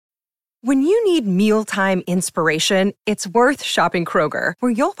When you need mealtime inspiration, it's worth shopping Kroger,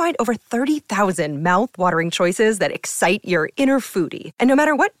 where you'll find over 30,000 mouth-watering choices that excite your inner foodie. And no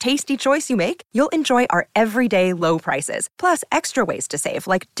matter what tasty choice you make, you'll enjoy our everyday low prices, plus extra ways to save,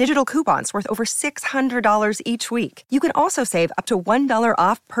 like digital coupons worth over $600 each week. You can also save up to $1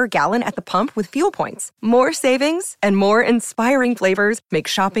 off per gallon at the pump with fuel points. More savings and more inspiring flavors make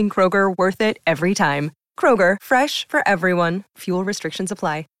shopping Kroger worth it every time. Kroger, fresh for everyone. Fuel restrictions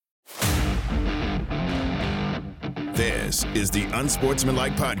apply. This is the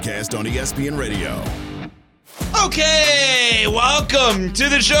Unsportsmanlike Podcast on ESPN Radio. Okay, welcome to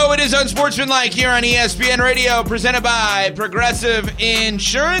the show. It is Unsportsmanlike here on ESPN Radio, presented by Progressive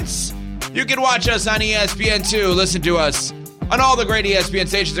Insurance. You can watch us on ESPN2, listen to us on all the great ESPN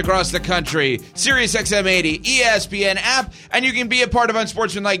stations across the country, Sirius XM 80, ESPN app, and you can be a part of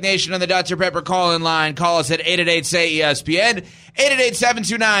Unsportsmanlike Nation on the Dr. Pepper call-in line. Call us at 888-SAY-ESPN,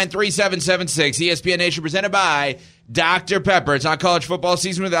 888-729-3776. ESPN Nation presented by Dr. Pepper. It's not college football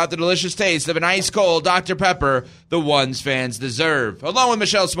season without the delicious taste of an ice-cold Dr. Pepper, the ones fans deserve. Along with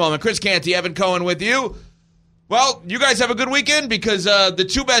Michelle Smallman, Chris Canty, Evan Cohen with you. Well, you guys have a good weekend because the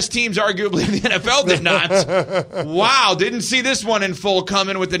two best teams arguably in the NFL did not. Wow, didn't see this one in full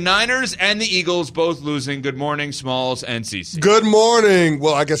coming with the Niners and the Eagles both losing. Good morning, Smalls and CC. Good morning.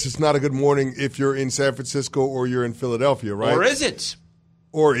 Well, I guess it's not a good morning if you're in San Francisco or you're in Philadelphia, right? Or is it?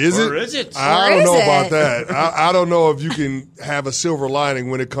 Or is it? Or is it? I don't know about that. I don't know if you can have a silver lining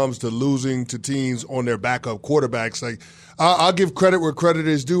when it comes to losing to teams on their backup quarterbacks. Like, I'll give credit where credit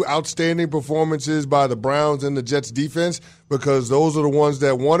is due. Outstanding performances by the Browns and the Jets defense because those are the ones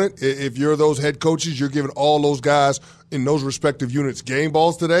that won it. If you're those head coaches, you're giving all those guys in those respective units game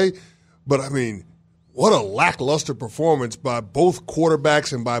balls today. But, I mean, what a lackluster performance by both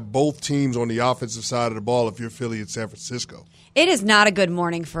quarterbacks and by both teams on the offensive side of the ball if you're Philly and San Francisco. It is not a good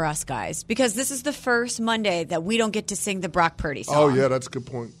morning for us guys because this is the first Monday that we don't get to sing the Brock Purdy song. Oh, yeah, that's a good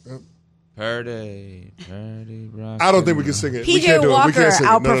point. Yeah. Purdy, Brock. I don't think we can sing it. PJ Walker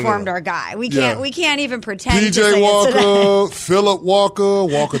outperformed our guy. We can't even pretend to sing PJ Walker, it today. Phillip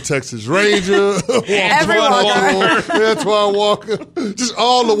Walker, Texas Ranger, Antoine Walker, just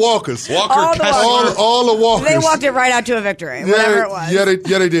all the Walkers. All the Walkers. They walked it right out to a victory, whatever it was. Yeah,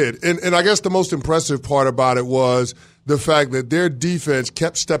 they did. And I guess the most impressive part about it was the fact that their defense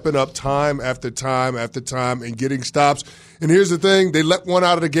kept stepping up time after time after time and getting stops. And here's the thing, they let one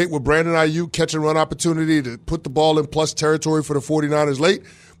out of the gate with Brandon Ayuk catch and run opportunity to put the ball in plus territory for the 49ers late,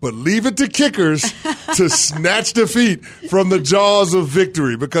 but leave it to kickers to snatch defeat from the jaws of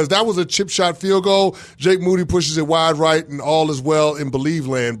victory because that was a chip shot field goal. Jake Moody pushes it wide right and all is well in Believe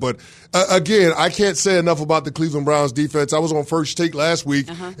land. But again, I can't say enough about the Cleveland Browns defense. I was on First Take last week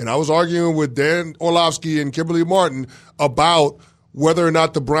and I was arguing with Dan Orlovsky and Kimberly Martin about whether or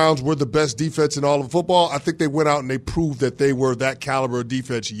not the Browns were the best defense in all of football. I think they went out and they proved that they were that caliber of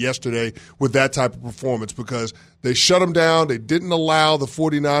defense yesterday with that type of performance because they shut them down. They didn't allow the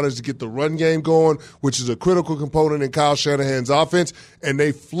 49ers to get the run game going, which is a critical component in Kyle Shanahan's offense, and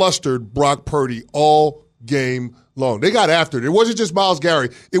they flustered Brock Purdy all game long. They got after it. It wasn't just Myles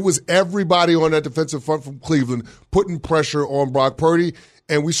Garrett. It was everybody on that defensive front from Cleveland putting pressure on Brock Purdy,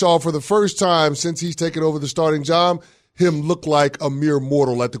 and we saw for the first time since he's taken over the starting job him look like a mere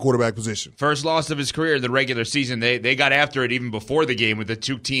mortal at the quarterback position. First loss of his career in the regular season. They got after it even before the game with the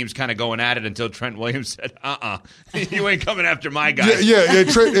two teams kind of going at it until Trent Williams said, you ain't coming after my guy. Yeah.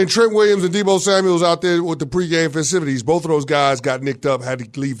 Trent Williams and Deebo Samuels out there with the pregame festivities. Both of those guys got nicked up, had to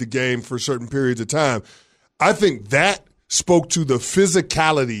leave the game for certain periods of time. I think that spoke to the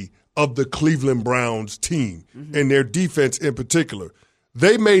physicality of the Cleveland Browns team and their defense in particular.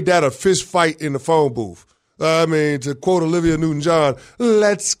 They made that a fist fight in the phone booth. I mean, to quote Olivia Newton-John,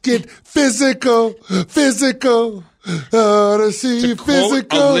 let's get physical. To see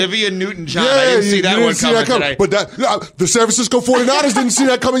physical. Olivia Newton-John. I didn't see that one coming today. But the San Francisco 49ers didn't see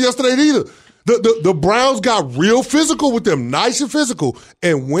that coming yesterday either. The Browns got real physical with them, nice and physical.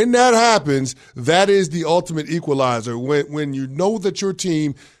 And when that happens, that is the ultimate equalizer. When you know that your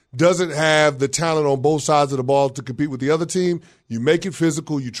team doesn't have the talent on both sides of the ball to compete with the other team, you make it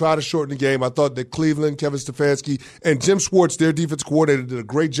physical, you try to shorten the game. I thought that Cleveland, Kevin Stefanski, and Jim Schwartz, their defense coordinator, did a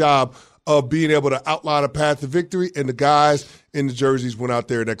great job of being able to outline a path to victory, and the guys in the jerseys went out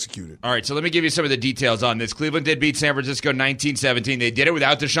there and executed. All right, so let me give you some of the details on this. Cleveland did beat San Francisco 19-17. They did it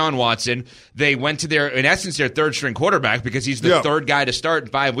without Deshaun Watson. They went to in essence, their third-string quarterback because he's the third guy to start in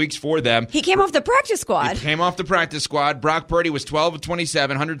 5 weeks for them. He came off the practice squad. Brock Purdy was 12 of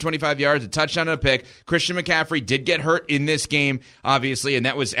 27, 125 yards, a touchdown and a pick. Christian McCaffrey did get hurt in this game, obviously, and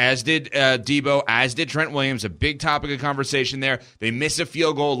that was as did Debo, as did Trent Williams, a big topic of conversation there. They miss a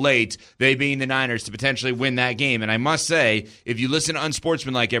field goal late, they being the Niners, to potentially win that game. And I must say, if you listen to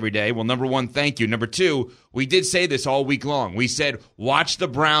Unsportsmanlike every day, well, number one, thank you. Number two, we did say this all week long. We said, watch the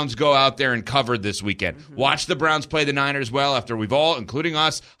Browns go out there and cover this weekend. Mm-hmm. Watch the Browns play the Niners well after we've all, including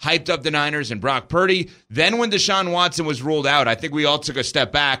us, hyped up the Niners and Brock Purdy. Then when Deshaun Watson was ruled out, I think we all took a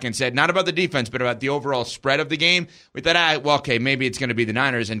step back and said, not about the defense, but about the overall spread of the game. We thought, well, okay, maybe it's going to be the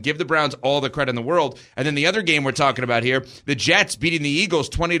Niners, and give the Browns all the credit in the world. And then the other game we're talking about here, the Jets beating the Eagles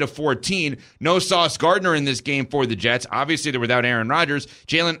 20-14. No Sauce Gardner in this game for the Jets. Obviously, they're without Aaron Rodgers.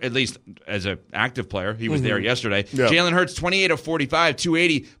 Jalen, at least as an active player, he was there yesterday. Yeah. Jalen Hurts, 28-45,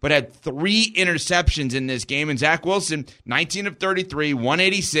 280, but had 3 interceptions in this game. And Zach Wilson, 19 of 33,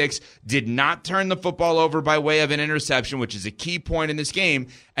 186, did not turn the football over by way of an interception, which is a key point in this game.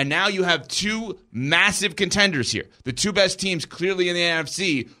 And now you have 2 massive contenders here. The 2 best teams clearly in the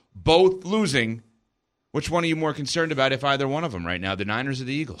NFC, both losing. Which one are you more concerned about, if either one of them right now, the Niners or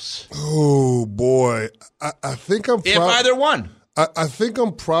the Eagles? Oh, boy. I think I'm if either one. I think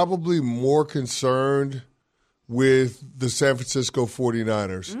I'm probably more concerned with the San Francisco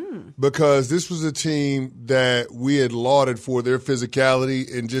 49ers because this was a team that we had lauded for their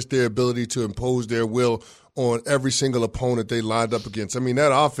physicality and just their ability to impose their will on every single opponent they lined up against. I mean,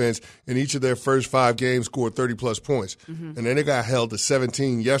 that offense in each of their first 5 games scored 30-plus points. Mm-hmm. And then they got held to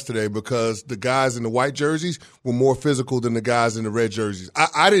 17 yesterday because the guys in the white jerseys were more physical than the guys in the red jerseys.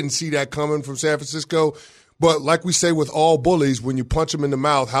 I didn't see that coming from San Francisco. But like we say with all bullies, when you punch them in the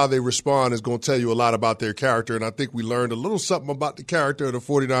mouth, how they respond is going to tell you a lot about their character. And I think we learned a little something about the character of the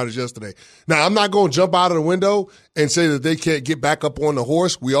 49ers yesterday. Now, I'm not going to jump out of the window and say that they can't get back up on the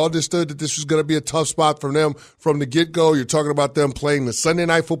horse. We all understood that this was going to be a tough spot for them from the get-go. You're talking about them playing the Sunday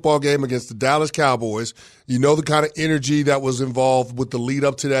night football game against the Dallas Cowboys. You know the kind of energy that was involved with the lead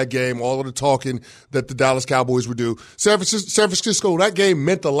up to that game, all of the talking that the Dallas Cowboys would do. San Francisco, that game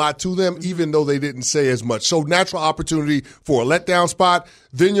meant a lot to them, even though they didn't say as much. So natural opportunity for a letdown spot.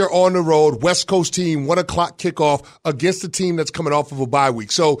 Then you're on the road, West Coast team, 1 o'clock kickoff against a team that's coming off of a bye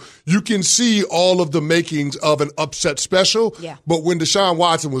week. So you can see all of the makings of an upset special. Yeah. But when Deshaun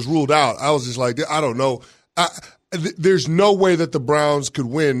Watson was ruled out, I was just like, I don't know. There's no way that the Browns could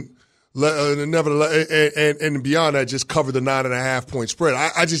win. And beyond that, just cover the 9.5-point spread.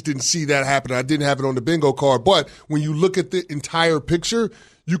 I just didn't see that happen. I didn't have it on the bingo card. But when you look at the entire picture,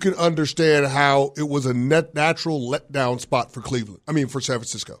 you can understand how it was a natural letdown spot for for San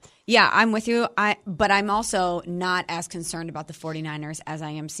Francisco. Yeah, I'm with you. But I'm also not as concerned about the 49ers as I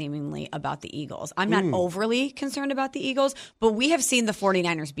am seemingly about the Eagles. I'm not overly concerned about the Eagles, but we have seen the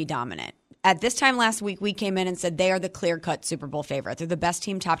 49ers be dominant. At this time last week, we came in and said they are the clear-cut Super Bowl favorite. They're the best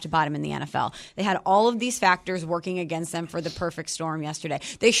team top to bottom in the NFL. They had all of these factors working against them for the perfect storm yesterday.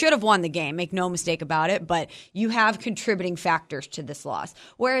 They should have won the game, make no mistake about it, but you have contributing factors to this loss.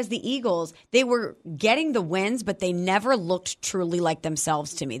 Whereas the Eagles, they were getting the wins, but they never looked truly like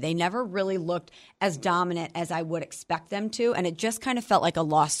themselves to me. They never really looked as dominant as I would expect them to, and it just kind of felt like a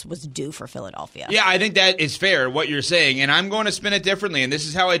loss was due for Philadelphia. Yeah, I think that is fair, what you're saying, and I'm going to spin it differently, and this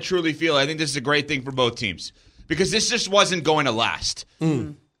is how I truly feel. I think this is a great thing for both teams because this just wasn't going to last.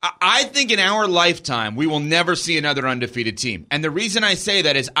 I think in our lifetime, we will never see another undefeated team. And the reason I say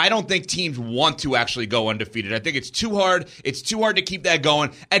that is I don't think teams want to actually go undefeated. I think it's too hard. It's too hard to keep that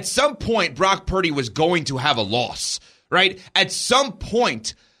going. At some point, Brock Purdy was going to have a loss, right? At some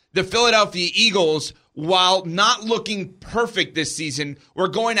point, the Philadelphia Eagles, while not looking perfect this season, were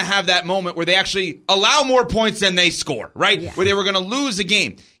going to have that moment where they actually allow more points than they score, right? Yeah. Where they were going to lose a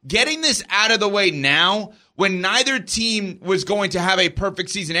game. Getting this out of the way now, when neither team was going to have a perfect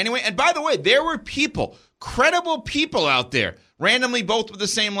season anyway. And by the way, there were people, credible people out there, randomly both with the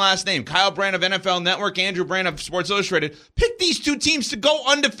same last name. Kyle Brandt of NFL Network, Andrew Brandt of Sports Illustrated, picked these 2 teams to go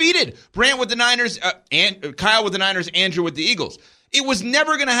undefeated. Brandt with the Niners, Kyle with the Niners, Andrew with the Eagles. It was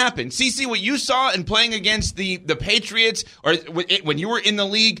never going to happen. CeCe, what you saw in playing against the Patriots, or when you were in the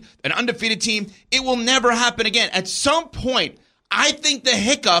league, an undefeated team, it will never happen again. At some point, I think the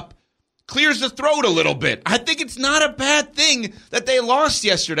hiccup clears the throat a little bit. I think it's not a bad thing that they lost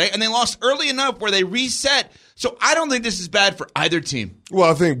yesterday, and they lost early enough where they reset So I don't think this is bad for either team. Well,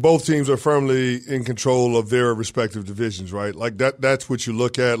 I think both teams are firmly in control of their respective divisions, right? Like that's what you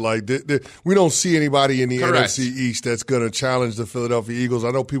look at. Like we don't see anybody in the Correct. NFC East that's going to challenge the Philadelphia Eagles.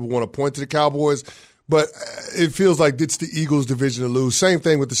 I know people want to point to the Cowboys, but it feels like it's the Eagles' division to lose. Same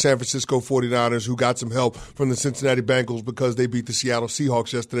thing with the San Francisco 49ers, who got some help from the Cincinnati Bengals because they beat the Seattle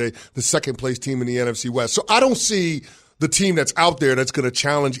Seahawks yesterday, the second-place team in the NFC West. So I don't see the team that's out there that's going to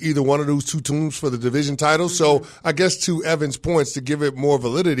challenge either one of those two teams for the division title. So I guess to Evan's points, to give it more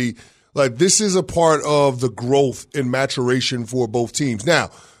validity, like this is a part of the growth and maturation for both teams.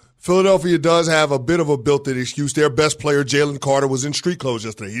 Now, Philadelphia does have a bit of a built-in excuse. Their best player, Jalen Carter, was in street clothes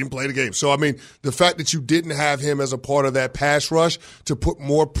yesterday. He didn't play the game. So, I mean, the fact that you didn't have him as a part of that pass rush to put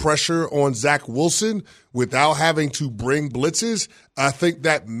more pressure on Zach Wilson without having to bring blitzes, I think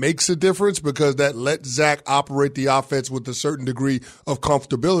that makes a difference because that lets Zach operate the offense with a certain degree of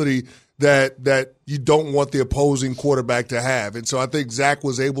comfortability that you don't want the opposing quarterback to have. And so I think Zach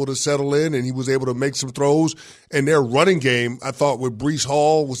was able to settle in and he was able to make some throws. And their running game, I thought with Breece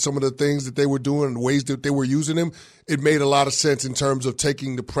Hall, with some of the things that they were doing and the ways that they were using him, it made a lot of sense in terms of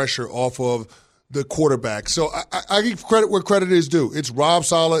taking the pressure off of the quarterback. So I give credit where credit is due. It's Rob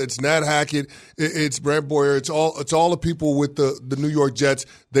Saleh, it's Nat Hackett, it's Brent Boyer, it's all the people with the New York Jets.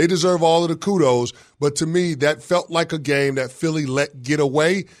 They deserve all of the kudos. But to me, that felt like a game that Philly let get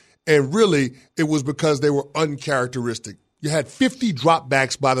away. And really, it was because they were uncharacteristic. You had 50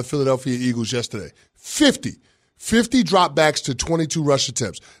 dropbacks by the Philadelphia Eagles yesterday. 50 dropbacks to 22 rush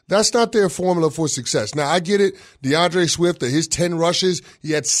attempts. That's not their formula for success. Now, I get it. DeAndre Swift, his 10 rushes,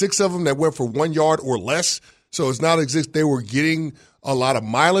 he had 6 of them that went for 1 yard or less. So it's not as if they were getting a lot of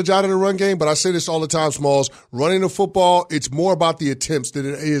mileage out of the run game. But I say this all the time, Smalls, running the football, it's more about the attempts than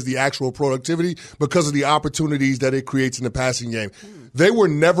it is the actual productivity because of the opportunities that it creates in the passing game. They were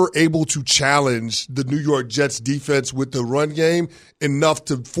never able to challenge the New York Jets defense with the run game enough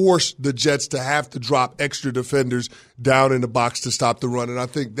to force the Jets to have to drop extra defenders down in the box to stop the run. And I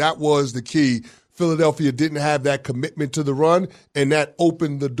think that was the key. Philadelphia didn't have that commitment to the run, and that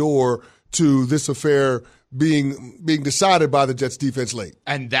opened the door to this affair being decided by the Jets defense late.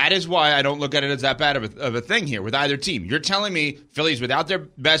 And that is why I don't look at it as that bad of a thing here with either team. You're telling me Philly's without their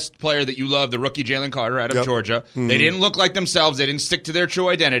best player that you love, the rookie Jalen Carter out of Georgia. Mm-hmm. They didn't look like themselves. They didn't stick to their true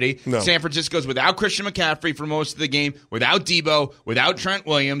identity. No. San Francisco's without Christian McCaffrey for most of the game, without Debo, without Trent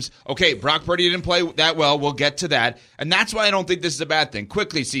Williams. Okay, Brock Purdy didn't play that well. We'll get to that. And that's why I don't think this is a bad thing.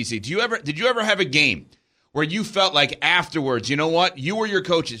 Quickly, CeCe, did you ever have a game where you felt like afterwards, you know what, you or your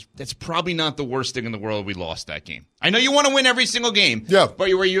coaches, that's probably not the worst thing in the world we lost that game? I know you want to win every single game, but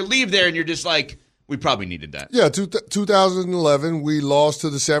where you leave there and you're just like, we probably needed that. Yeah, 2011, we lost to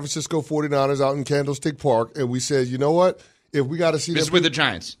the San Francisco 49ers out in Candlestick Park, and we said, you know what, if we got to see this is with the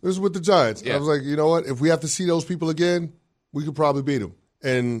Giants. This is with the Giants. Yeah. I was like, you know what, if we have to see those people again, we could probably beat them.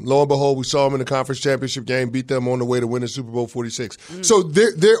 And lo and behold, we saw them in the conference championship game, beat them on the way to winning Super Bowl 46. So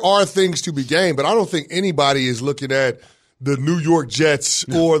there are things to be gained, but I don't think anybody is looking at the New York Jets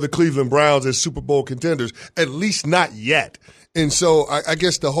or the Cleveland Browns as Super Bowl contenders, at least not yet. And so I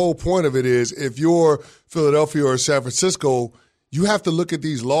guess the whole point of it is if you're Philadelphia or San Francisco, you have to look at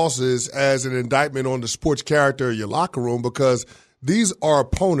these losses as an indictment on the sports character of your locker room because these are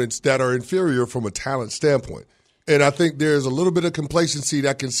opponents that are inferior from a talent standpoint. And I think there's a little bit of complacency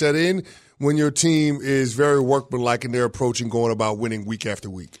that can set in when your team is very workmanlike in their approach and going about winning week after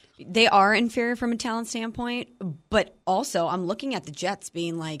week. They are inferior from a talent standpoint, but also I'm looking at the Jets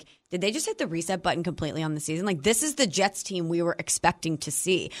being like, did they just hit the reset button completely on the season? Like, this is the Jets team we were expecting to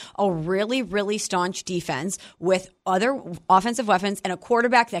see. A really, really staunch defense with other offensive weapons and a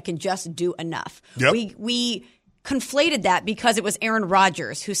quarterback that can just do enough. Yep. We conflated that because it was Aaron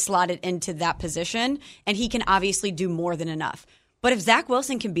Rodgers who slotted into that position, and he can obviously do more than enough. But if Zach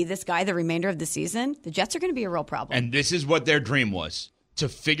Wilson can be this guy the remainder of the season, the Jets are going to be a real problem. And this is what their dream was, to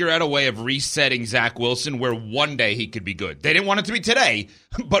figure out a way of resetting Zach Wilson where one day he could be good. They didn't want it to be today,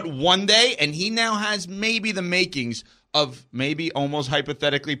 but one day, and he now has maybe the makings of maybe almost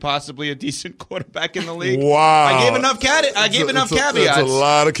hypothetically possibly a decent quarterback in the league. Wow. I gave enough caveats. That's a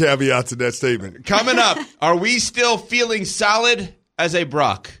lot of caveats in that statement. Coming up, are we still feeling solid as a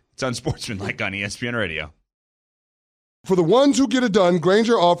Brock? It's Unsportsmanlike on ESPN Radio. For the ones who get it done,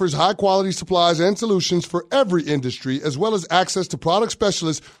 Grainger offers high-quality supplies and solutions for every industry, as well as access to product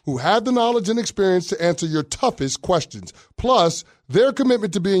specialists who have the knowledge and experience to answer your toughest questions. Plus, their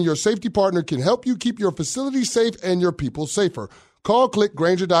commitment to being your safety partner can help you keep your facility safe and your people safer. Call, click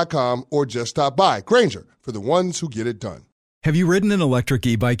Grainger.com, or just stop by. Grainger, for the ones who get it done. Have you ridden an electric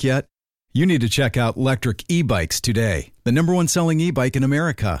e-bike yet? You need to check out Electric E-Bikes today, the #1 selling e-bike in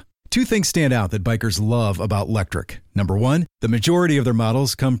America. Two things stand out that bikers love about Lectric. Number one, the majority of their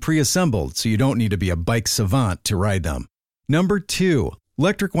models come pre-assembled, so you don't need to be a bike savant to ride them. Number two,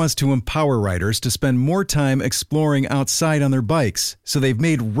 Lectric wants to empower riders to spend more time exploring outside on their bikes, so they've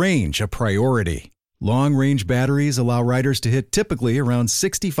made range a priority. Long-range batteries allow riders to hit typically around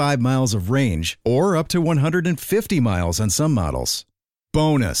 65 miles of range, or up to 150 miles on some models.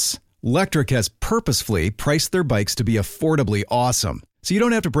 Bonus, Lectric has purposefully priced their bikes to be affordably awesome, so you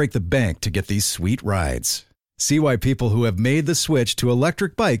don't have to break the bank to get these sweet rides. See why people who have made the switch to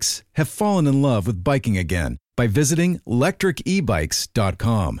electric bikes have fallen in love with biking again by visiting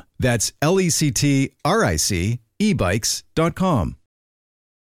lectricebikes.com. That's LECTRIC ebikes.com.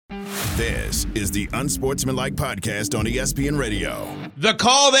 This is the Unsportsmanlike Podcast on ESPN Radio. The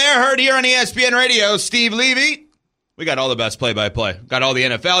call there, heard here on ESPN Radio. Steve Levy. We got all the best play-by-play. Got all the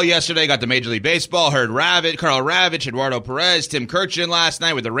NFL yesterday, got the Major League Baseball, heard Carl Ravitch, Eduardo Perez, Tim Kirchin last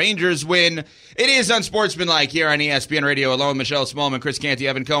night with the Rangers win. It is Unsportsmanlike here on ESPN Radio, along with Michelle Smallman, Chris Canty,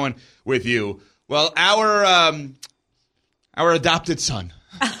 Evan Cohen with you. Well, our adopted son,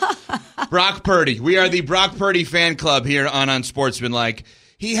 Brock Purdy. We are the Brock Purdy fan club here on Unsportsmanlike.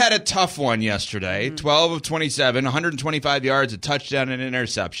 He had a tough one yesterday, 12 of 27, 125 yards, a touchdown, and an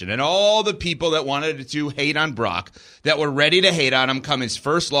interception. And all the people that wanted to hate on Brock, that were ready to hate on him come his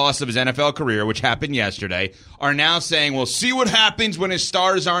first loss of his NFL career, which happened yesterday, are now saying, well, see what happens when his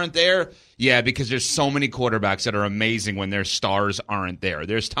stars aren't there? Yeah, because there's so many quarterbacks that are amazing when their stars aren't there.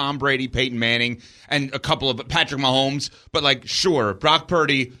 There's Tom Brady, Peyton Manning, and a couple of Patrick Mahomes. But, sure, Brock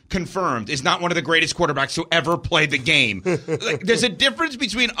Purdy, confirmed, is not one of the greatest quarterbacks who ever played the game. There's a difference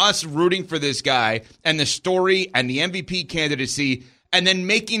between us rooting for this guy and the story and the MVP candidacy and then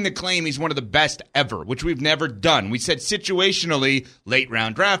making the claim he's one of the best ever, which we've never done. We said situationally,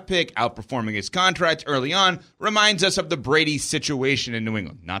 late-round draft pick, outperforming his contract early on, reminds us of the Brady situation in New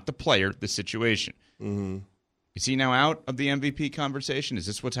England. Not the player, the situation. Mm-hmm. Is he now out of the MVP conversation? Is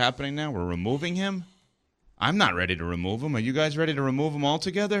this what's happening now? We're removing him? I'm not ready to remove him. Are you guys ready to remove him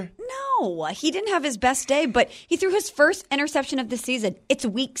altogether? No, he didn't have his best day, but he threw his first interception of the season. It's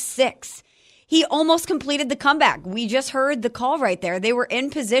week 6. He almost completed the comeback. We just heard the call right there. They were in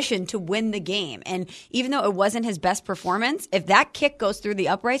position to win the game. And even though it wasn't his best performance, if that kick goes through the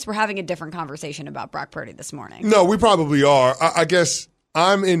uprights, we're having a different conversation about Brock Purdy this morning. No, we probably are. I guess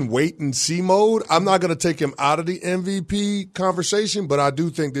I'm in wait-and-see mode. I'm not going to take him out of the MVP conversation, but I do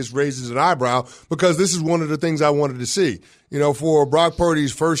think this raises an eyebrow because this is one of the things I wanted to see. You know, for Brock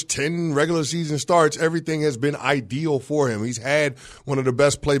Purdy's first 10 regular season starts, everything has been ideal for him. He's had one of the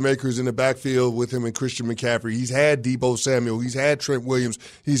best playmakers in the backfield with him and Christian McCaffrey. He's had Deebo Samuel. He's had Trent Williams.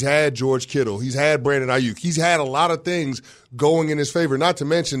 He's had George Kittle. He's had Brandon Ayuk. He's had a lot of things going in his favor, not to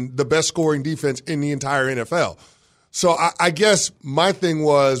mention the best scoring defense in the entire NFL. So I guess my thing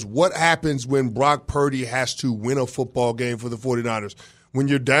was, what happens when Brock Purdy has to win a football game for the 49ers? When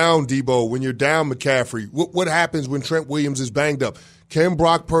you're down Deebo, when you're down McCaffrey, what happens when Trent Williams is banged up? Can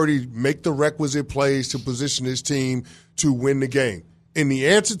Brock Purdy make the requisite plays to position his team to win the game? And the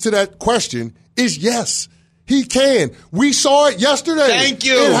answer to that question is yes. He can. We saw it yesterday. Thank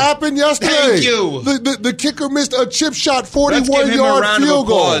you. It happened yesterday. Thank you. The kicker missed a chip shot, 41-yard field goal. Let's give him a round of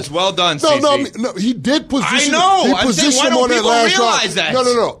applause. Well done, CC. No, he did position. I know. He I'm saying, why don't people realize that?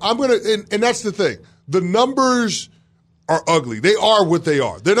 No. I'm gonna, and that's the thing. The numbers are ugly. They are what they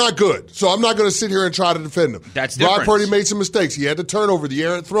are. They're not good. So I'm not going to sit here and try to defend them. That's different. Brock Purdy made some mistakes. He had the turnover, the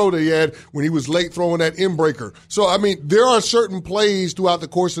errant throw that he had when he was late throwing that in-breaker. So, I mean, there are certain plays throughout the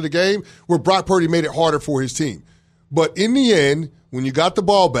course of the game where Brock Purdy made it harder for his team. But in the end, when you got the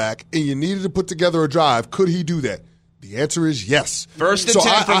ball back and you needed to put together a drive, could he do that? The answer is yes. First and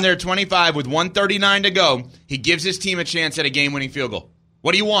 10 from their 25 with 1:39 to go. He gives his team a chance at a game-winning field goal.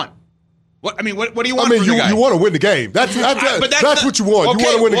 What do you want? What do you want from the guy? You want to win the game. That's what you want. Okay, you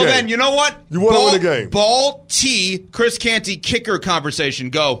want to win the game. Well, then, you know what? You want to win the game. Ball T, Chris Canty, kicker conversation.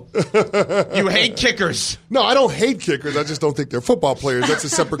 Go. You hate kickers. No, I don't hate kickers. I just don't think they're football players. That's a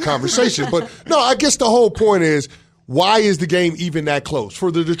separate conversation. But, no, I guess the whole point is, why is the game even that close? For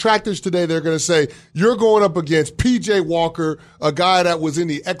the detractors today, they're going to say, you're going up against P.J. Walker, a guy that was in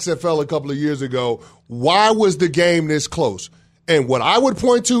the XFL a couple of years ago. Why was the game this close? And what I would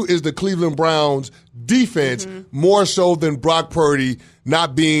point to is the Cleveland Browns defense more so than Brock Purdy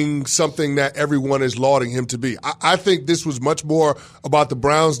not being something that everyone is lauding him to be. I think this was much more about the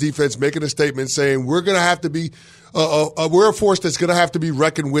Browns defense making a statement saying we're going to have to be we're a force that's going to have to be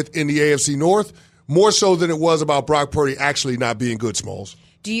reckoned with in the AFC North, more so than it was about Brock Purdy actually not being good, Smalls.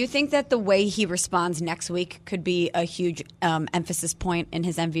 Do you think that the way he responds next week could be a huge emphasis point in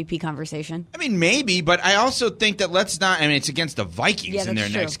his MVP conversation? I mean, maybe, but I also think that it's against the Vikings in their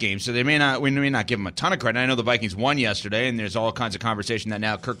next game, so we may not give them a ton of credit. I know the Vikings won yesterday, and there's all kinds of conversation that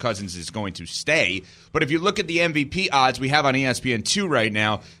now Kirk Cousins is going to stay. But if you look at the MVP odds we have on ESPN2 right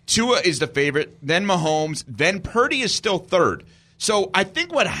now, Tua is the favorite, then Mahomes, then Purdy is still third. So I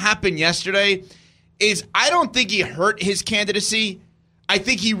think what happened yesterday is I don't think he hurt his candidacy. I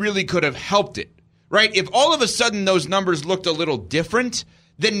think he really could have helped it, right? If all of a sudden those numbers looked a little different,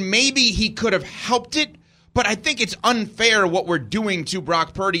 then maybe he could have helped it. But I think it's unfair what we're doing to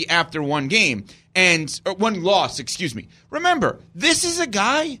Brock Purdy after one loss, excuse me. Remember, this is a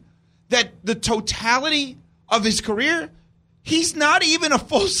guy that the totality of his career, he's not even a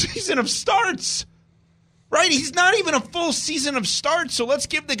full season of starts. Right? He's not even a full season of starts, so let's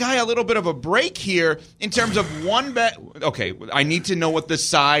give the guy a little bit of a break here in terms of one bet. Okay, I need to know what the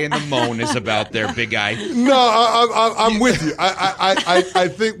sigh and the moan is about there, big guy. No, I'm with you. I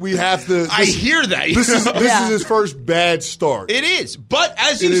think we have to. I hear that. This is his first bad start. It is, but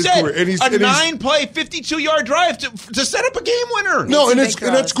as you said, a 9-play, 52-yard drive to set up a game winner. No, and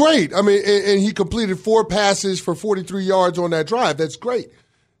that's great. I mean, and he completed 4 passes for 43 yards on that drive. That's great.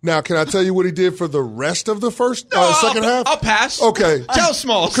 Now, can I tell you what he did for the rest of the second half? I'll pass. Okay. Tell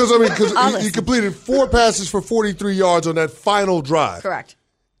Smalls. Because he completed 4 passes for 43 yards on that final drive. Correct.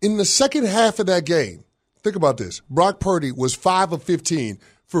 In the second half of that game, think about this. Brock Purdy was 5 of 15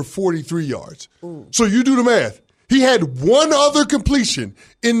 for 43 yards. Ooh. So you do the math. He had one other completion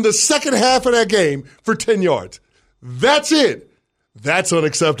in the second half of that game for 10 yards. That's it. That's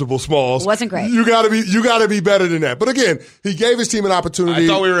unacceptable, Smalls. Wasn't great. You gotta be better than that. But again, he gave his team an opportunity. I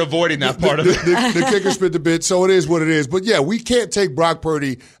thought we were avoiding that part of it. The kicker spit the bit, so it is what it is. But yeah, we can't take Brock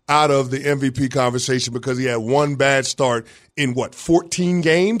Purdy out of the MVP conversation because he had one bad start in 14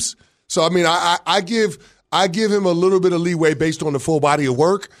 games. So I mean, I give him a little bit of leeway based on the full body of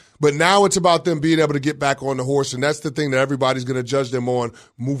work. But now it's about them being able to get back on the horse, and that's the thing that everybody's going to judge them on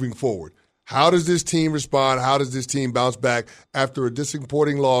moving forward. How does this team respond? How does this team bounce back after a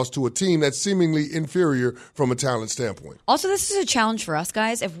disappointing loss to a team that's seemingly inferior from a talent standpoint? Also, this is a challenge for us,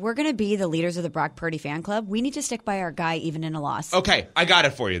 guys. If we're going to be the leaders of the Brock Purdy fan club, we need to stick by our guy even in a loss. Okay, I got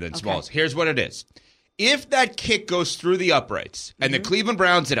it for you then, Smalls. Here's what it is. If that kick goes through the uprights, and the Cleveland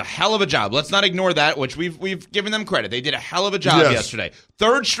Browns did a hell of a job, let's not ignore that, which we've given them credit. They did a hell of a job yesterday.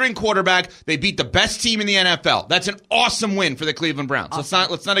 Third-string quarterback, they beat the best team in the NFL. That's an awesome win for the Cleveland Browns. Awesome.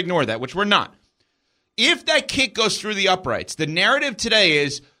 Let's not ignore that, which we're not. If that kick goes through the uprights, the narrative today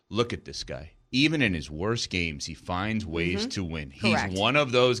is, look at this guy. Even in his worst games, he finds ways to win. Correct. He's one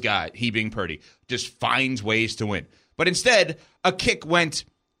of those guys, he being Purdy, just finds ways to win. But instead, a kick went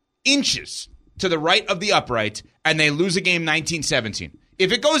inches to the right of the upright, and they lose a game 19-17.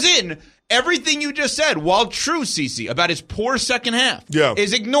 If it goes in, everything you just said, while true, Cece, about his poor second half,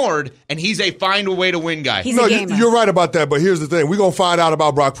 is ignored, and he's a find a way to win guy. He's a gamer. You're right about that, but here's the thing. We're going to find out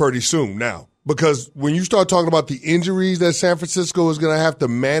about Brock Purdy soon now. Because when you start talking about the injuries that San Francisco is going to have to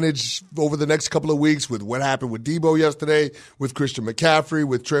manage over the next couple of weeks with what happened with Debo yesterday, with Christian McCaffrey,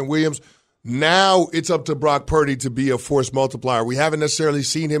 with Trent Williams, now it's up to Brock Purdy to be a force multiplier. We haven't necessarily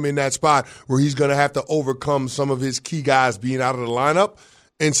seen him in that spot where he's going to have to overcome some of his key guys being out of the lineup.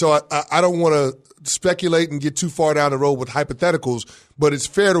 And so I don't want to speculate and get too far down the road with hypotheticals, but it's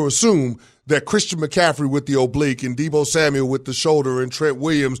fair to assume that Christian McCaffrey with the oblique and Debo Samuel with the shoulder and Trent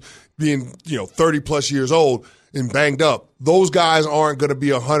Williams being 30-plus years old and banged up, those guys aren't going to be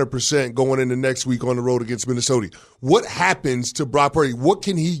 100% going into next week on the road against Minnesota. What happens to Brock Purdy? What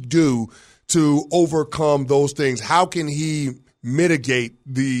can he do to overcome those things? How can he mitigate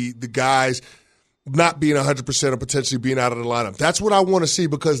the guys not being 100% or potentially being out of the lineup? That's what I want to see,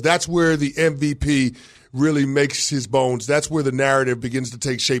 because that's where the MVP really makes his bones. That's where the narrative begins to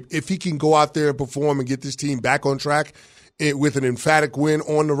take shape. If he can go out there and perform and get this team back on track with an emphatic win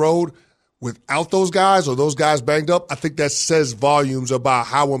on the road without those guys or those guys banged up, I think that says volumes about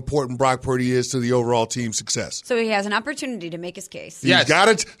how important Brock Purdy is to the overall team success. So he has an opportunity to make his case. Yes.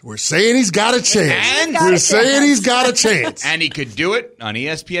 We're saying he's got a chance. We're saying he's got a chance. And he could do it on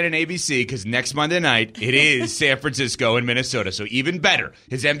ESPN and ABC, because next Monday night it is San Francisco and Minnesota. So even better,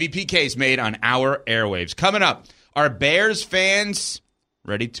 his MVP case made on our airwaves. Coming up, are Bears fans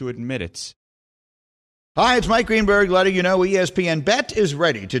ready to admit it? Hi, it's Mike Greenberg letting you know ESPN Bet is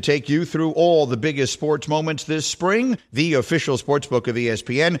ready to take you through all the biggest sports moments this spring. The official sportsbook of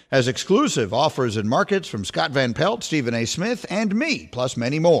ESPN has exclusive offers and markets from Scott Van Pelt, Stephen A. Smith, and me, plus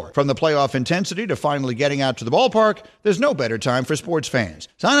many more. From the playoff intensity to finally getting out to the ballpark, there's no better time for sports fans.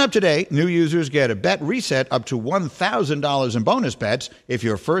 Sign up today. New users get a bet reset up to $1,000 in bonus bets if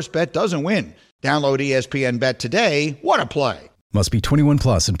your first bet doesn't win. Download ESPN Bet today. What a play. Must be 21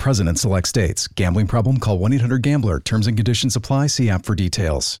 plus and present in select states. Gambling problem? Call 1-800-GAMBLER. Terms and conditions apply. See app for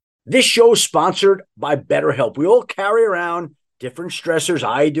details. This show is sponsored by BetterHelp. We all carry around different stressors.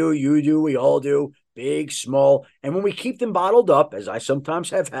 I do, you do, we all do, big, small. And when we keep them bottled up, as I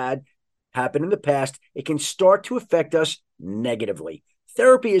sometimes have had happen in the past, it can start to affect us negatively.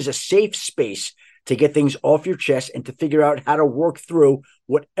 Therapy is a safe space to get things off your chest and to figure out how to work through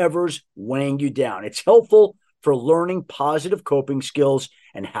whatever's weighing you down. It's helpful for learning positive coping skills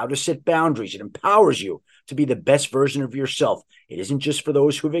and how to set boundaries. It empowers you to be the best version of yourself. It isn't just for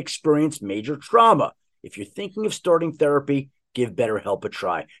those who have experienced major trauma. If you're thinking of starting therapy, give BetterHelp a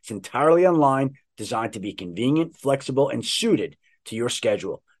try. It's entirely online, designed to be convenient, flexible, and suited to your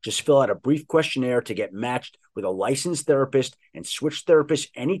schedule. Just fill out a brief questionnaire to get matched with a licensed therapist and switch therapists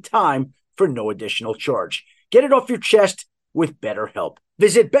anytime for no additional charge. Get it off your chest with BetterHelp.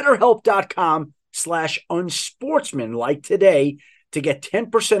 Visit BetterHelp.com/unsportsmanlike today to get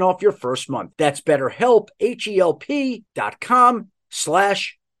 10% off your first month. That's BetterHelp,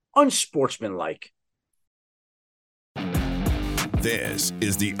 HELP.com/unsportsmanlike. This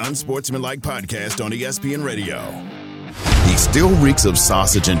is the Unsportsmanlike podcast on ESPN Radio. He still reeks of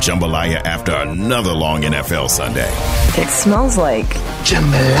sausage and jambalaya after another long NFL Sunday. It smells like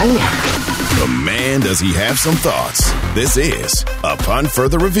jambalaya. But man, does he have some thoughts. This is Upon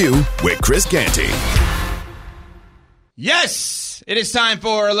Further Review with Chris Canty. Yes, it is time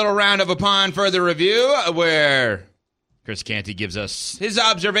for a little round of Upon Further Review where Chris Canty gives us his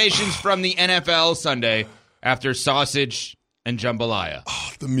observations from the NFL Sunday after sausage and jambalaya.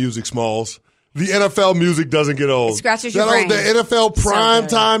 Oh, the music, Smalls. The NFL music doesn't get old. It scratches your brain. The NFL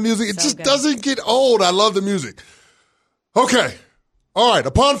primetime music, it just doesn't get old. I love the music. Okay. All right.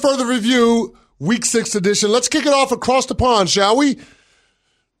 Upon Further Review, Week 6 edition. Let's kick it off across the pond, shall we?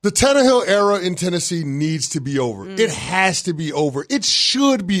 The Tannehill era in Tennessee needs to be over. It has to be over. It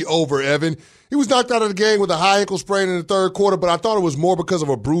should be over, Evan. He was knocked out of the game with a high ankle sprain in the third quarter, but I thought it was more because of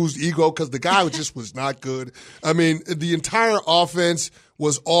a bruised ego because the guy just was not good. I mean, the entire offense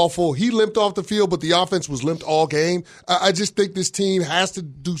was awful. He limped off the field, but the offense was limped all game. I just think this team has to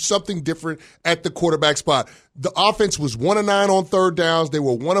do something different at the quarterback spot. The offense was 1 of 9 on third downs. They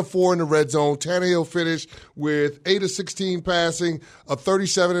were 1 of 4 in the red zone. Tannehill finished with 8 of 16 passing, a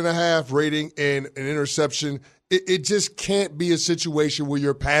 37.5 rating, and an interception. It just can't be a situation where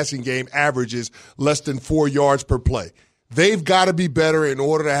your passing game averages less than 4 yards per play. They've got to be better in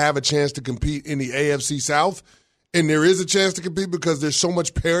order to have a chance to compete in the AFC South. And there is a chance to compete because there's so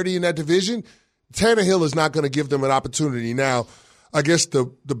much parity in that division. Tannehill is not going to give them an opportunity. Now, I guess the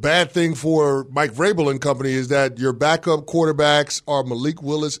bad thing for Mike Vrabel and company is that your backup quarterbacks are Malik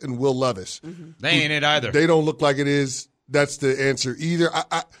Willis and Will Levis. Mm-hmm. They ain't it either. They don't look like it is. That's the answer either.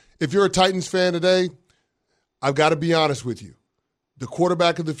 If you're a Titans fan today, I've got to be honest with you. The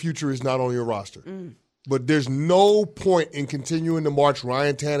quarterback of the future is not on your roster. But there's no point in continuing to march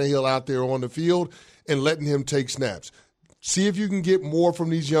Ryan Tannehill out there on the field and letting him take snaps. See if you can get more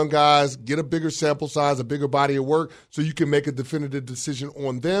from these young guys, get a bigger sample size, a bigger body of work, so you can make a definitive decision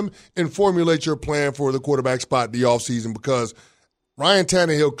on them and formulate your plan for the quarterback spot in the offseason because Ryan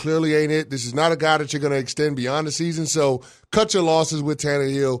Tannehill clearly ain't it. This is not a guy that you're going to extend beyond the season, so cut your losses with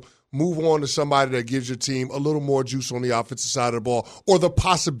Tannehill. Move on to somebody that gives your team a little more juice on the offensive side of the ball or the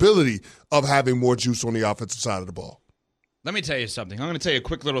possibility of having more juice on the offensive side of the ball. Let me tell you something. I'm going to tell you a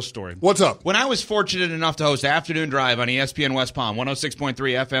quick little story. What's up? When I was fortunate enough to host Afternoon Drive on ESPN West Palm, 106.3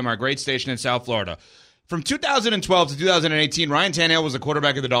 FM, our great station in South Florida, from 2012 to 2018, Ryan Tannehill was the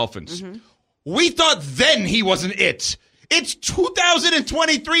quarterback of the Dolphins. Mm-hmm. We thought then he wasn't it. It's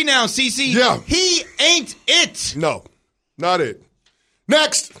 2023 now, CC. Yeah. He ain't it. No, not it.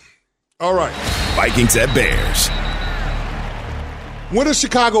 Next. All right. Vikings at Bears. When are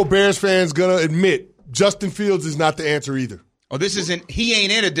Chicago Bears fans going to admit Justin Fields is not the answer either? Oh, this isn't He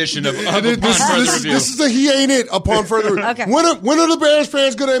Ain't It edition of Upon Further Review. This is a He Ain't It Upon Further Review. Okay. When are the Bears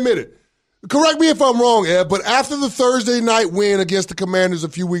fans going to admit it? Correct me if I'm wrong, Ed, but after the Thursday night win against the Commanders a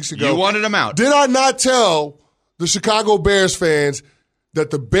few weeks ago, you wanted him out. Did I not tell the Chicago Bears fans that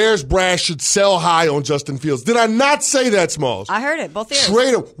the Bears brass should sell high on Justin Fields? Did I not say that, Smalls? I heard it, both ears.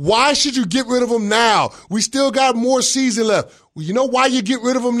 Trade him. Why should you get rid of him now? We still got more season left. Well, you know why you get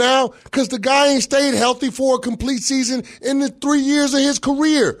rid of him now? Because the guy ain't stayed healthy for a complete season in the 3 years of his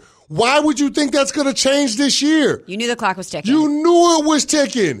career. Why would you think that's going to change this year? You knew the clock was ticking. You knew it was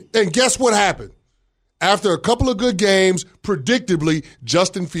ticking. And guess what happened? After a couple of good games, predictably,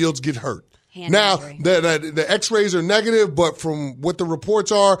 Justin Fields get hurt. Now, the x-rays are negative, but from what the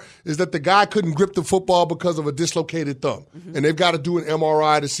reports are is that the guy couldn't grip the football because of a dislocated thumb. Mm-hmm. And they've got to do an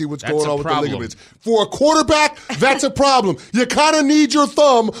MRI to see what's going on with the ligaments. For a quarterback, that's a problem. You kind of need your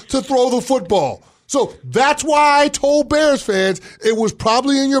thumb to throw the football. So that's why I told Bears fans it was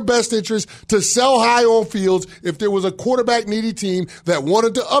probably in your best interest to sell high on Fields if there was a quarterback-needy team that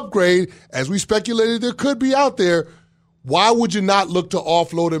wanted to upgrade, as we speculated there could be out there. Why would you not look to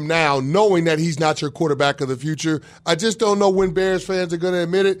offload him now, knowing that he's not your quarterback of the future? I just don't know when Bears fans are going to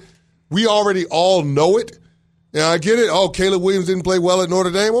admit it. We already all know it. Yeah, I get it. Oh, Caleb Williams didn't play well at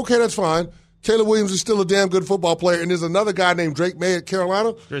Notre Dame. Okay, that's fine. Caleb Williams is still a damn good football player. And there's another guy named Drake May at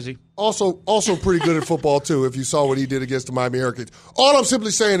Carolina. Jersey. Also pretty good at football, too, if you saw what he did against the Miami Hurricanes. All I'm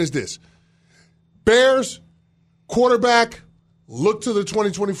simply saying is this. Bears, quarterback, look to the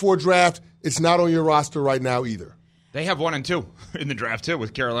 2024 draft. It's not on your roster right now either. They have 1 and 2 in the draft, too,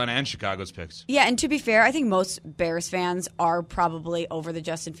 with Carolina and Chicago's picks. Yeah, and to be fair, I think most Bears fans are probably over the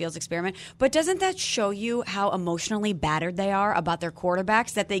Justin Fields experiment. But doesn't that show you how emotionally battered they are about their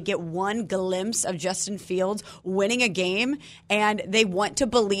quarterbacks, that they get one glimpse of Justin Fields winning a game, and they want to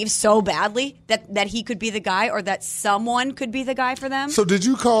believe so badly that he could be the guy or that someone could be the guy for them? So did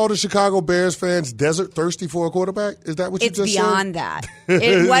you call the Chicago Bears fans desert thirsty for a quarterback? Is that what you just said? It's beyond that.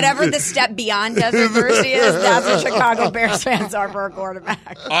 Whatever the step beyond desert thirsty is, that's what Chicago Bears fans are for a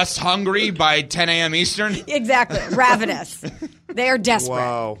quarterback. Us hungry by 10 a.m. Eastern? Exactly. Ravenous. They are desperate.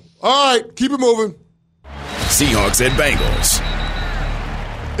 Wow. All right, keep it moving. Seahawks and Bengals.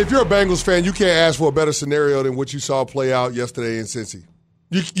 If you're a Bengals fan, you can't ask for a better scenario than what you saw play out yesterday in Cincy.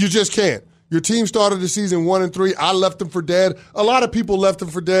 You just can't. Your team started the season 1-3. I left them for dead. A lot of people left them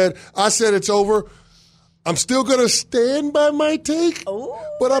for dead. I said it's over. I'm still going to stand by my take,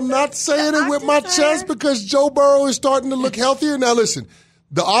 but I'm not saying it with my chest because Joe Burrow is starting to look healthier. Now, listen,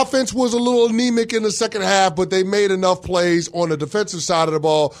 the offense was a little anemic in the second half, but they made enough plays on the defensive side of the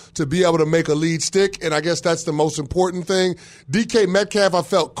ball to be able to make a lead stick, and I guess that's the most important thing. DK Metcalf, I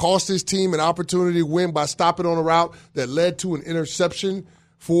felt, cost his team an opportunity to win by stopping on a route that led to an interception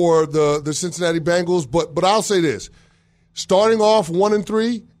for the Cincinnati Bengals. But I'll say this. Starting off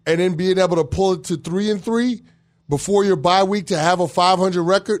 1-3 and then being able to pull it to 3-3 before your bye week to have a 500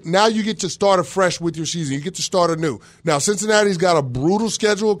 record, now you get to start afresh with your season. You get to start anew. Now, Cincinnati's got a brutal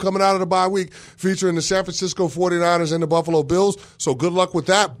schedule coming out of the bye week featuring the San Francisco 49ers and the Buffalo Bills, so good luck with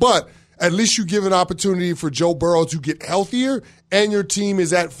that. But at least you give an opportunity for Joe Burrow to get healthier, and your team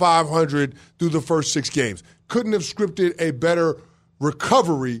is at 500 through the first 6 games. Couldn't have scripted a better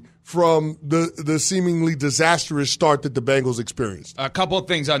recovery from the seemingly disastrous start that the Bengals experienced. A couple of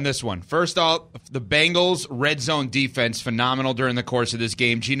things on this one. First off, the Bengals' red zone defense, phenomenal during the course of this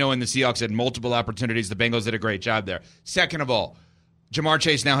game. Gino and the Seahawks had multiple opportunities. The Bengals did a great job there. Second of all, Jamar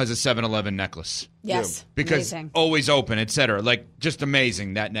Chase now has a 7-11 necklace. Yes. Because amazing. Always open, etc. Like, just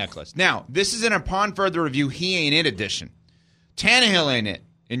amazing, that necklace. Now, this is an upon further review, he ain't it edition. Tannehill ain't it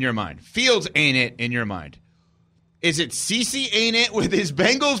in your mind. Fields ain't it in your mind. Is it CeCe ain't it with his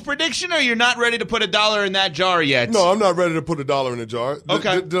Bengals prediction, or you're not ready to put $1 in that jar yet? No, I'm not ready to put $1 in the jar.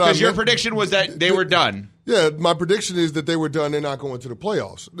 Okay, because your prediction was that they were done. Yeah, my prediction is that they were done. They're not going to the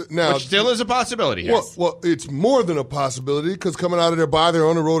playoffs. Now, which still is a possibility. Yes. Well, it's more than a possibility because coming out of their bye, they're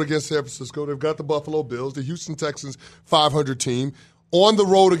on the road against San Francisco. They've got the Buffalo Bills, the Houston Texans 500 team, on the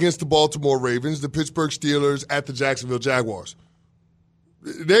road against the Baltimore Ravens, the Pittsburgh Steelers, at the Jacksonville Jaguars.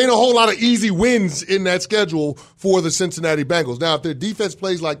 There ain't a whole lot of easy wins in that schedule for the Cincinnati Bengals. Now, if their defense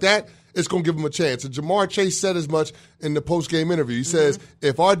plays like that, it's going to give them a chance. And Jamar Chase said as much in the post-game interview. He says,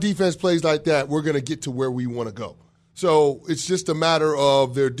 if our defense plays like that, we're going to get to where we want to go. So it's just a matter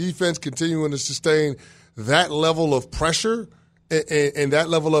of their defense continuing to sustain that level of pressure and that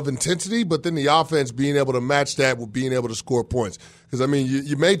level of intensity, but then the offense being able to match that with being able to score points. Because, I mean,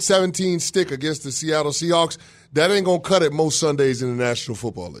 you made 17 stick against the Seattle Seahawks. That ain't going to cut it most Sundays in the National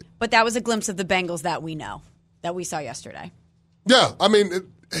Football League. But that was a glimpse of the Bengals that we know, that we saw yesterday. Yeah, I mean,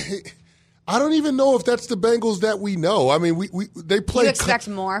 I don't even know if that's the Bengals that we know. I mean, they play. You expect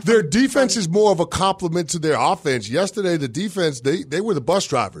more. Their defense is more of a complement to their offense. Yesterday, the defense, they were the bus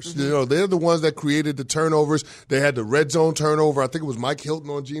drivers. Mm-hmm. You know, they're the ones that created the turnovers. They had the red zone turnover. I think it was Mike Hilton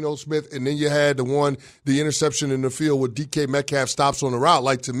on Geno Smith, and then you had the interception in the field with DK Metcalf stops on the route.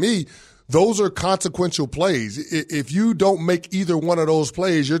 Like, to me, those are consequential plays. If you don't make either one of those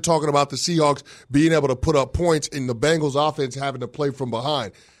plays, you're talking about the Seahawks being able to put up points and the Bengals offense having to play from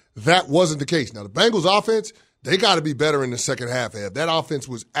behind. That wasn't the case. Now, the Bengals offense, they got to be better in the second half. That offense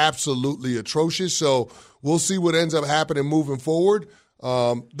was absolutely atrocious, so we'll see what ends up happening moving forward.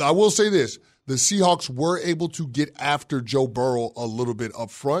 I will say this. The Seahawks were able to get after Joe Burrow a little bit up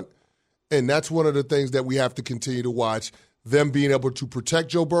front, and that's one of the things that we have to continue to watch. Them being able to protect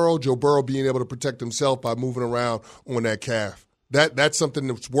Joe Burrow being able to protect himself by moving around on that calf. That's something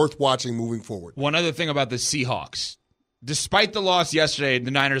that's worth watching moving forward. One other thing about the Seahawks. Despite the loss yesterday, the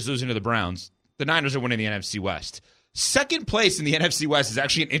Niners losing to the Browns, the Niners are winning the NFC West. Second place in the NFC West is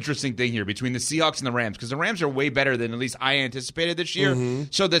actually an interesting thing here between the Seahawks and the Rams, because the Rams are way better than at least I anticipated this year. Mm-hmm.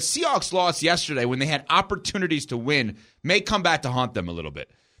 So the Seahawks loss yesterday, when they had opportunities to win, may come back to haunt them a little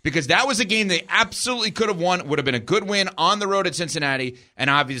bit. Because that was a game they absolutely could have won. Would have been a good win on the road at Cincinnati. And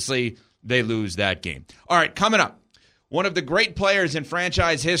obviously, they lose that game. All right, coming up. One of the great players in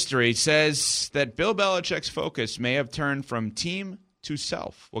franchise history says that Bill Belichick's focus may have turned from team to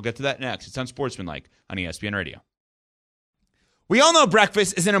self. We'll get to that next. It's Unsportsmanlike on ESPN Radio. We all know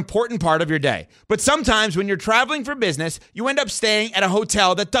breakfast is an important part of your day. But sometimes when you're traveling for business, you end up staying at a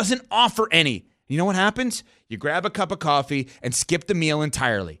hotel that doesn't offer any. You know what happens? You grab a cup of coffee and skip the meal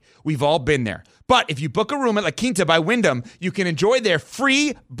entirely. We've all been there. But if you book a room at La Quinta by Wyndham, you can enjoy their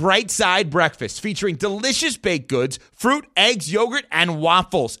free Bright Side breakfast featuring delicious baked goods, fruit, eggs, yogurt, and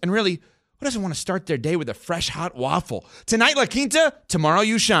waffles. And really, who doesn't want to start their day with a fresh hot waffle? Tonight, La Quinta, tomorrow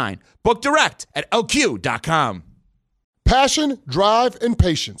you shine. Book direct at lq.com. Passion, drive, and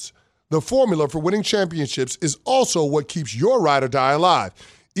patience. The formula for winning championships is also what keeps your ride or die alive.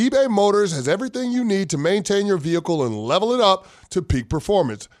 eBay Motors has everything you need to maintain your vehicle and level it up to peak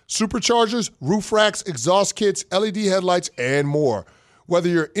performance. Superchargers, roof racks, exhaust kits, LED headlights, and more. Whether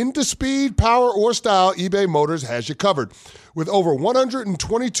you're into speed, power, or style, eBay Motors has you covered. With over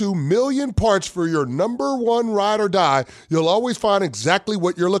 122 million parts for your number one ride or die, you'll always find exactly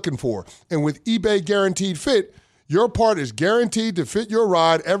what you're looking for. And with eBay Guaranteed Fit, your part is guaranteed to fit your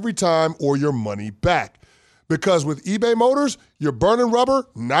ride every time or your money back. Because with eBay Motors, you're burning rubber,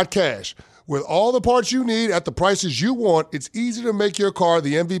 not cash. With all the parts you need at the prices you want, it's easy to make your car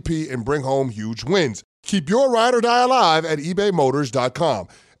the MVP and bring home huge wins. Keep your ride or die alive at ebaymotors.com.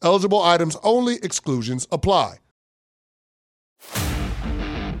 Eligible items only. Exclusions apply.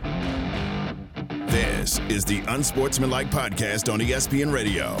 This is the Unsportsmanlike Podcast on ESPN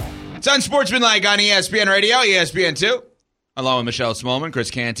Radio. It's Unsportsmanlike on ESPN Radio, ESPN2. Along with Michelle Smallman, Chris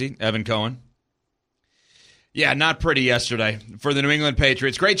Canty, Evan Cohen. Yeah, not pretty yesterday for the New England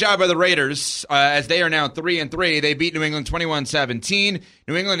Patriots. Great job by the Raiders, as they are now 3-3. They beat New England 21-17.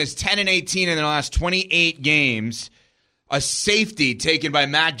 New England is 10-18 in their last 28 games. A safety taken by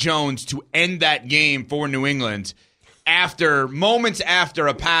Matt Jones to end that game for New England moments after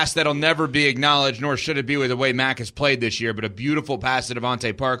a pass that'll never be acknowledged, nor should it be with the way Mac has played this year, but a beautiful pass to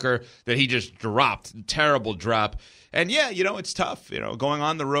Devontae Parker that he just dropped. Terrible drop. And, yeah, it's tough, going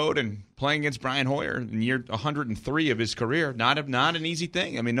on the road and playing against Brian Hoyer in year 103 of his career. Not an easy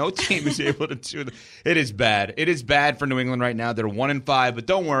thing. I mean, no team is able to do it. It is bad. It is bad for New England right now. They're 1-5, but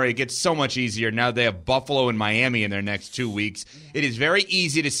don't worry. It gets so much easier now they have Buffalo and Miami in their next 2 weeks. It is very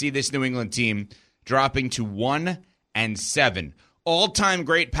easy to see this New England team dropping to 1-7. All-time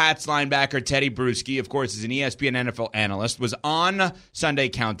great Pats linebacker Teddy Bruschi, of course, is an ESPN NFL analyst, was on Sunday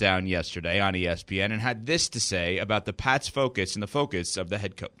Countdown yesterday on ESPN and had this to say about the Pats' focus and the focus of the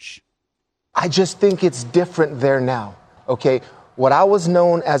head coach. I just think it's different there now, okay? What I was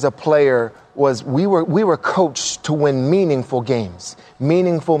known as a player was we were coached to win meaningful games.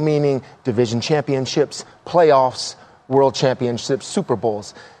 Meaningful meaning division championships, playoffs, world championships, Super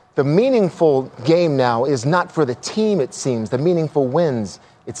Bowls. The meaningful game now is not for the team, it seems. The meaningful wins,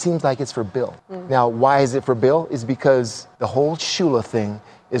 it seems like it's for Bill. Mm-hmm. Now, why is it for Bill? Is because the whole Shula thing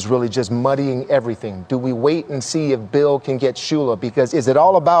is really just muddying everything. Do we wait and see if Bill can get Shula? Because is it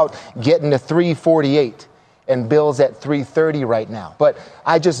all about getting to 348 and Bill's at 330 right now? But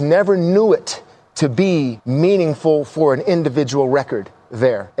I just never knew it to be meaningful for an individual record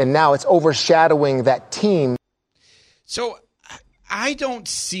there. And now it's overshadowing that team. So I don't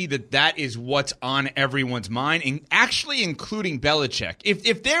see that is what's on everyone's mind, and actually including Belichick.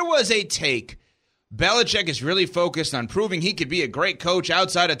 If there was a take, Belichick is really focused on proving he could be a great coach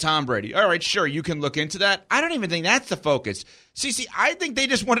outside of Tom Brady. All right, sure, you can look into that. I don't even think that's the focus. See, I think they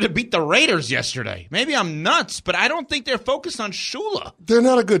just wanted to beat the Raiders yesterday. Maybe I'm nuts, but I don't think they're focused on Shula. They're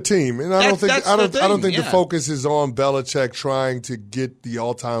not a good team, and I don't think the focus is on Belichick trying to get the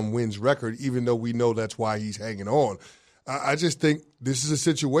all-time wins record, even though we know that's why he's hanging on. I just think this is a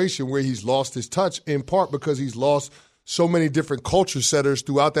situation where he's lost his touch, in part because he's lost so many different culture setters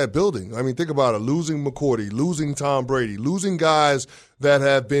throughout that building. I mean, think about it. Losing McCourty, losing Tom Brady, losing guys that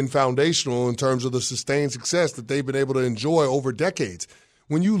have been foundational in terms of the sustained success that they've been able to enjoy over decades.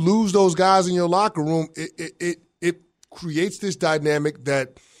 When you lose those guys in your locker room, it creates this dynamic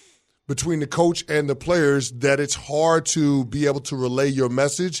that between the coach and the players that it's hard to be able to relay your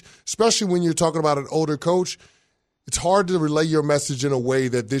message, especially when you're talking about an older coach. It's hard to relay your message in a way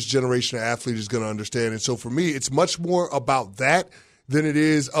that this generation of athlete is going to understand. And so for me, it's much more about that than it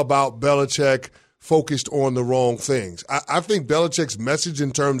is about Belichick focused on the wrong things. I think Belichick's message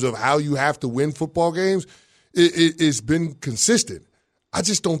in terms of how you have to win football games it's been consistent. I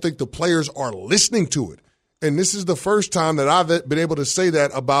just don't think the players are listening to it. And this is the first time that I've been able to say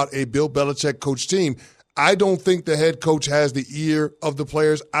that about a Bill Belichick coach team. I don't think the head coach has the ear of the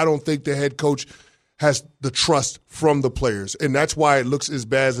players. I don't think the head coach has the trust from the players, and that's why it looks as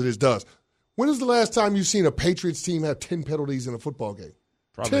bad as it does. When was the last time you've seen a Patriots team have 10 penalties in a football game?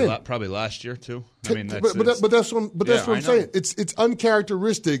 Probably last year too. I mean, that's what I'm saying. It's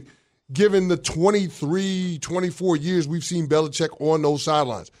uncharacteristic given the 23, 24 years we've seen Belichick on those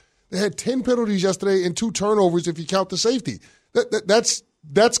sidelines. They had 10 penalties yesterday and 2 turnovers if you count the safety.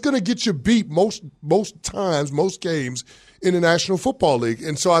 That's going to get you beat most times, most games in the National Football League.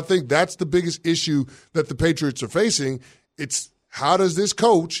 And so I think that's the biggest issue that the Patriots are facing. It's how does this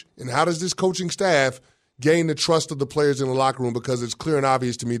coach and how does this coaching staff gain the trust of the players in the locker room, because it's clear and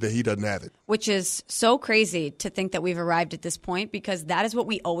obvious to me that he doesn't have it. Which is so crazy to think that we've arrived at this point, because that is what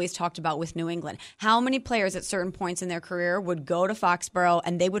we always talked about with New England. How many players at certain points in their career would go to Foxborough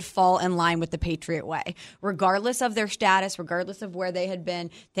and they would fall in line with the Patriot way? Regardless of their status, regardless of where they had been,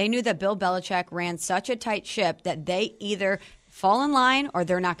 they knew that Bill Belichick ran such a tight ship that they either fall in line or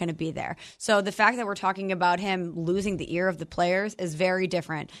they're not going to be there. So the fact that we're talking about him losing the ear of the players is very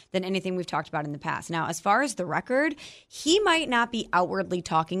different than anything we've talked about in the past. Now, as far as the record, he might not be outwardly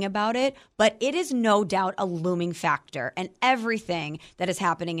talking about it, but it is no doubt a looming factor in everything that is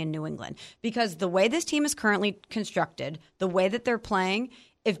happening in New England. Because the way this team is currently constructed, the way that they're playing,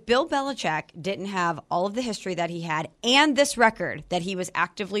 if Bill Belichick didn't have all of the history that he had and this record that he was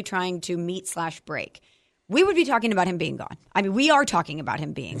actively trying to meet/break, we would be talking about him being gone. I mean, we are talking about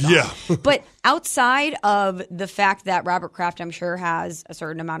him being gone. Yeah. But outside of the fact that Robert Kraft, I'm sure, has a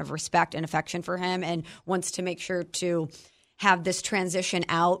certain amount of respect and affection for him and wants to make sure to have this transition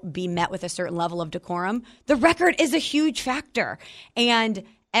out be met with a certain level of decorum, the record is a huge factor. And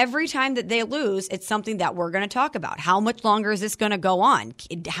every time that they lose, it's something that we're going to talk about. How much longer is this going to go on?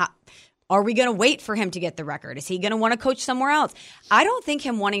 Are we going to wait for him to get the record? Is he going to want to coach somewhere else? I don't think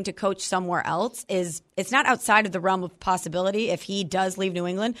him wanting to coach somewhere else it's not outside of the realm of possibility if he does leave New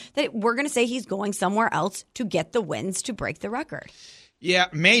England that we're going to say he's going somewhere else to get the wins to break the record. Yeah,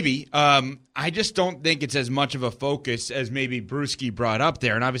 maybe. I just don't think it's as much of a focus as maybe Brewski brought up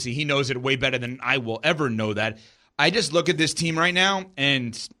there. And obviously he knows it way better than I will ever know that. I just look at this team right now,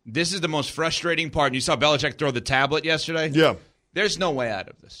 and this is the most frustrating part. And you saw Belichick throw the tablet yesterday. Yeah. There's no way out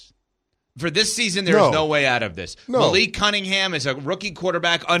of this. For this season, there is no way out of this. No. Malik Cunningham is a rookie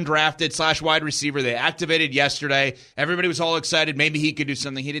quarterback, undrafted / wide receiver. They activated yesterday. Everybody was all excited. Maybe he could do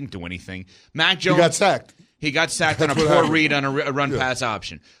something. He didn't do anything. Mac Jones. He got sacked. He got sacked on a poor read on a run-pass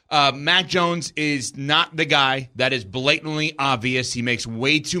option. Mac Jones is not the guy. That is blatantly obvious. He makes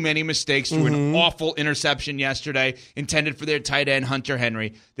way too many mistakes through an awful interception yesterday intended for their tight end, Hunter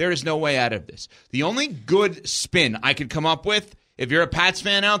Henry. There is no way out of this. The only good spin I could come up with, if you're a Pats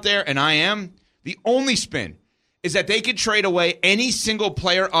fan out there, and I am, the only spin is that they could trade away any single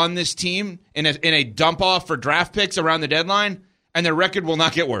player on this team in a dump-off for draft picks around the deadline, and their record will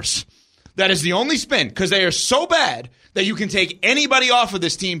not get worse. That is the only spin, because they are so bad that you can take anybody off of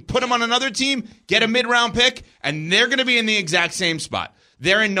this team, put them on another team, get a mid-round pick, and they're going to be in the exact same spot.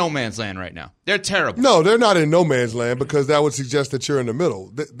 They're in no man's land right now. They're terrible. No, they're not in no man's land, because that would suggest that you're in the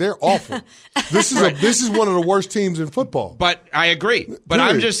middle. They're awful. This is one of the worst teams in football. But I agree. But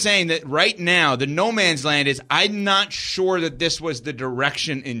I'm just saying that right now, the no man's land is, I'm not sure that this was the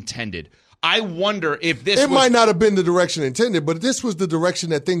direction intended. I wonder if this might not have been the direction intended, but this was the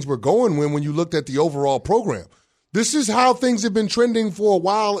direction that things were going when you looked at the overall program. This is how things have been trending for a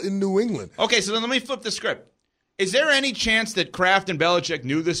while in New England. Okay, so then let me flip the script. Is there any chance that Kraft and Belichick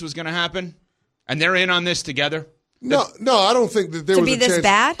knew this was going to happen, and they're in on this together? No, I don't think that there was a chance. To be this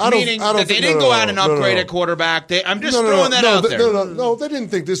bad? Meaning that they didn't go out and upgrade a quarterback. I'm just throwing that out there. No, they didn't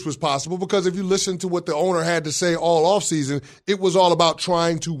think this was possible, because if you listen to what the owner had to say all offseason, it was all about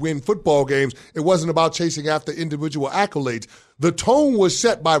trying to win football games. It wasn't about chasing after individual accolades. The tone was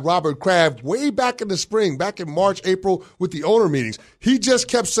set by Robert Kraft way back in the spring, back in March, April with the owner meetings. He just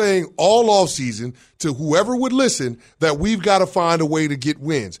kept saying all offseason to whoever would listen that we've got to find a way to get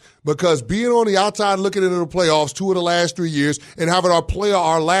wins. Because being on the outside looking into the playoffs 2 of the last 3 years and having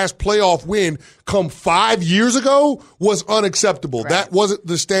our last playoff win come 5 years ago was unacceptable. Right. That wasn't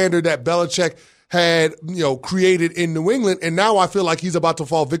the standard that Belichick had, created in New England, and now I feel like he's about to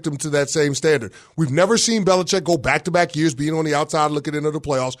fall victim to that same standard. We've never seen Belichick go back-to-back years being on the outside looking into the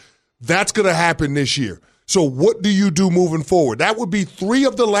playoffs. That's going to happen this year. So what do you do moving forward? That would be 3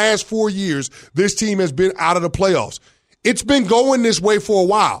 of the last 4 years this team has been out of the playoffs. It's been going this way for a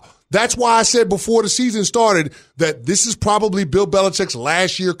while. That's why I said before the season started that this is probably Bill Belichick's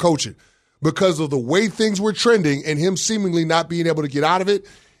last year coaching because of the way things were trending and him seemingly not being able to get out of it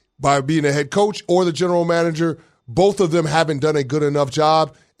by being a head coach or the general manager. Both of them haven't done a good enough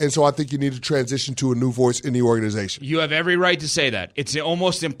job, and so I think you need to transition to a new voice in the organization. You have every right to say that. It's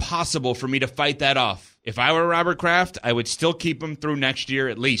almost impossible for me to fight that off. If I were Robert Kraft, I would still keep him through next year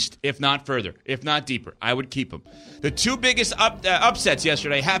at least, if not further, if not deeper. I would keep him. The 2 biggest upsets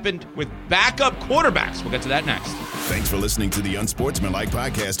yesterday happened with backup quarterbacks. We'll get to that next. Thanks for listening to the Unsportsmanlike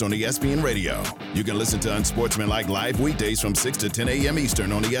podcast on ESPN Radio. You can listen to Unsportsmanlike live weekdays from 6 to 10 a.m.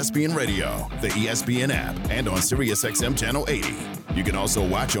 Eastern on ESPN Radio, the ESPN app, and on SiriusXM Channel 80. You can also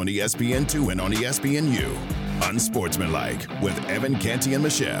watch on ESPN2 and on ESPNU. Unsportsmanlike with Evan, Canty, and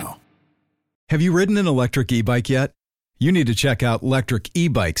Michelle. Have you ridden an electric e-bike yet? You need to check out Electric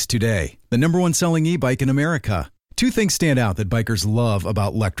E-Bikes today, the #1 selling e-bike in America. 2 things stand out that bikers love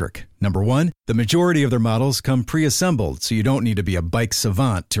about Electric. Number 1, the majority of their models come pre-assembled, so you don't need to be a bike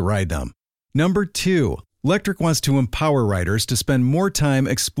savant to ride them. Number 2, Electric wants to empower riders to spend more time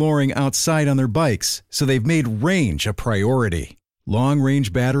exploring outside on their bikes, so they've made range a priority.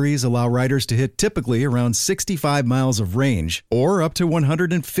 Long-range batteries allow riders to hit typically around 65 miles of range or up to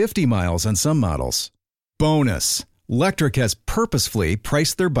 150 miles on some models. Bonus, Electric has purposefully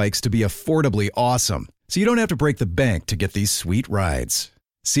priced their bikes to be affordably awesome, so you don't have to break the bank to get these sweet rides.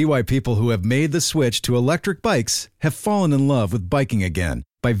 See why people who have made the switch to electric bikes have fallen in love with biking again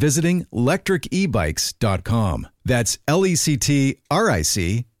by visiting electricebikes.com. That's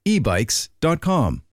LECTRIC ebikes.com.